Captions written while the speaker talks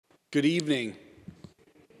Good evening.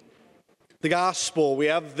 The gospel, we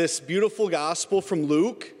have this beautiful gospel from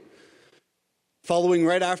Luke, following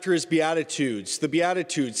right after his Beatitudes. The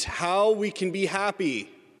Beatitudes, how we can be happy,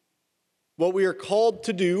 what we are called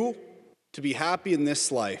to do to be happy in this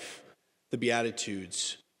life. The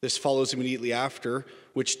Beatitudes. This follows immediately after,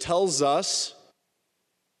 which tells us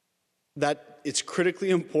that it's critically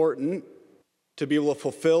important to be able to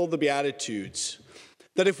fulfill the Beatitudes.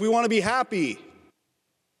 That if we want to be happy,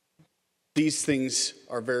 these things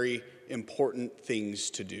are very important things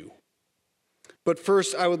to do. But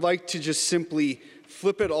first, I would like to just simply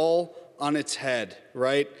flip it all on its head,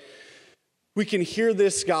 right? We can hear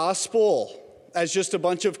this gospel as just a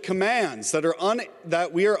bunch of commands that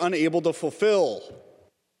we are unable to fulfill,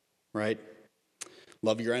 right?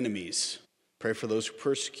 Love your enemies, pray for those who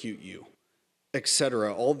persecute you,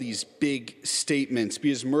 etc. All these big statements, be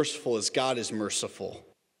as merciful as God is merciful.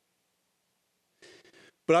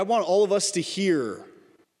 But I want all of us to hear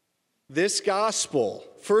this gospel,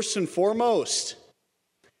 first and foremost,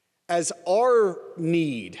 as our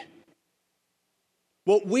need.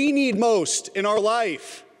 What we need most in our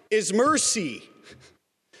life is mercy.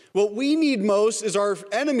 What we need most is our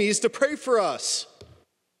enemies to pray for us.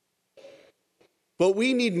 What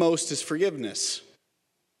we need most is forgiveness.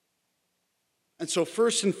 And so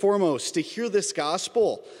first and foremost, to hear this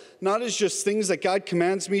gospel, not as just things that God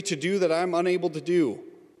commands me to do that I'm unable to do,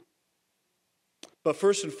 but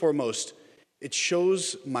first and foremost, it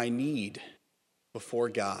shows my need before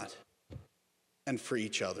God and for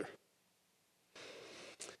each other.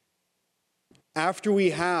 After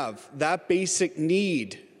we have that basic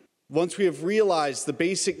need, once we have realized the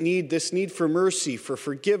basic need, this need for mercy, for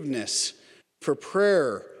forgiveness, for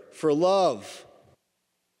prayer, for love,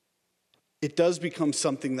 it does become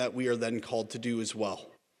something that we are then called to do as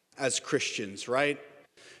well as Christians, right?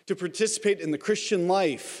 To participate in the Christian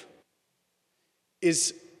life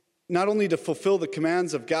is not only to fulfill the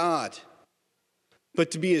commands of God,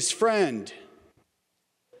 but to be his friend,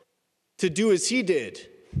 to do as he did,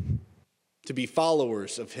 to be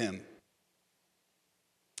followers of him.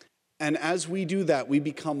 And as we do that, we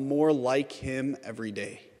become more like him every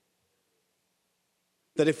day.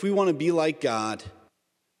 That if we want to be like God,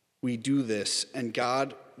 we do this, and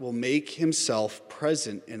God will make himself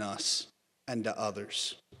present in us and to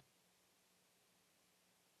others.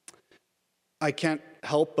 I can't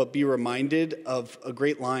help but be reminded of a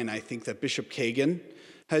great line I think that Bishop Kagan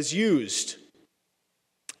has used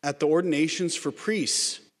at the ordinations for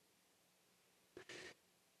priests.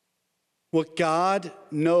 What God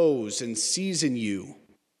knows and sees in you,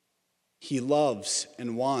 he loves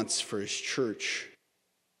and wants for his church.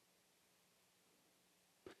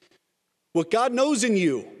 What God knows in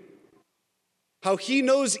you, how he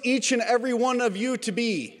knows each and every one of you to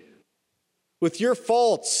be, with your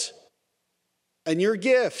faults and your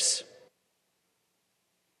gifts,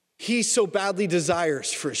 he so badly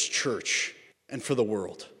desires for his church and for the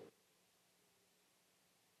world.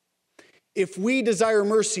 If we desire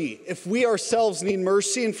mercy, if we ourselves need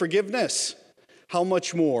mercy and forgiveness, how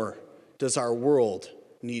much more does our world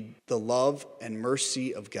need the love and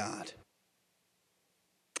mercy of God?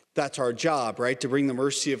 That's our job, right? To bring the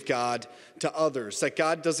mercy of God to others. That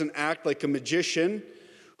God doesn't act like a magician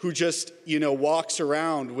who just, walks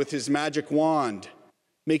around with his magic wand,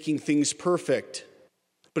 making things perfect.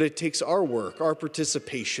 But it takes our work, our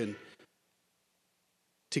participation,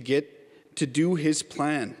 to do his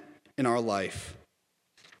plan in our life.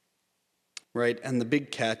 Right? And the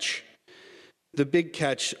big catch,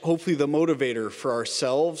 hopefully the motivator for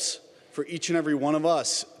ourselves, for each and every one of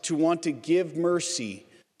us, to want to give mercy,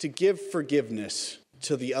 to give forgiveness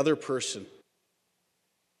to the other person,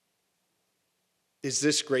 is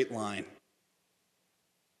this great line.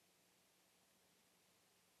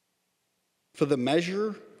 For the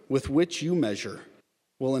measure with which you measure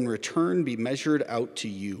will in return be measured out to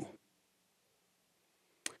you.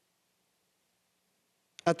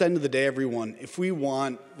 At the end of the day, everyone, if we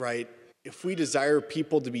desire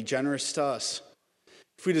people to be generous to us,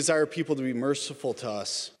 if we desire people to be merciful to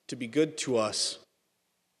us, to be good to us,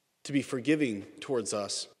 to be forgiving towards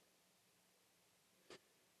us,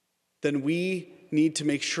 then we need to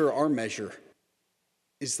make sure our measure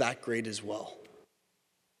is that great as well.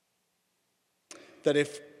 That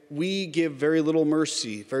if we give very little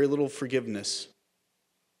mercy, very little forgiveness,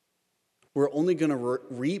 we're only going to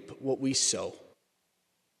reap what we sow.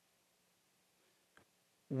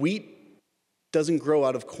 Wheat doesn't grow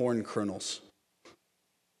out of corn kernels.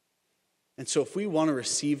 And so if we want to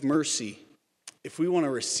receive mercy, if we want to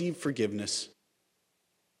receive forgiveness,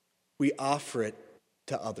 we offer it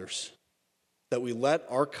to others. that we let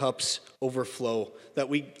our cups overflow, that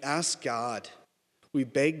we ask God, we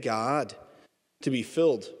beg God to be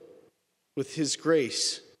filled with his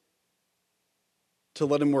grace, to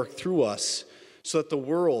let him work through us so that the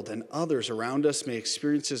world and others around us may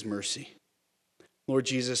experience his mercy. Lord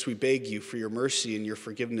Jesus, we beg you for your mercy and your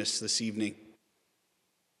forgiveness this evening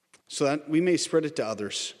so that we may spread it to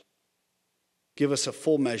others. Give us a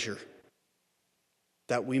full measure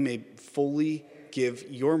that we may fully give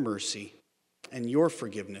your mercy and your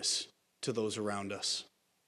forgiveness to those around us.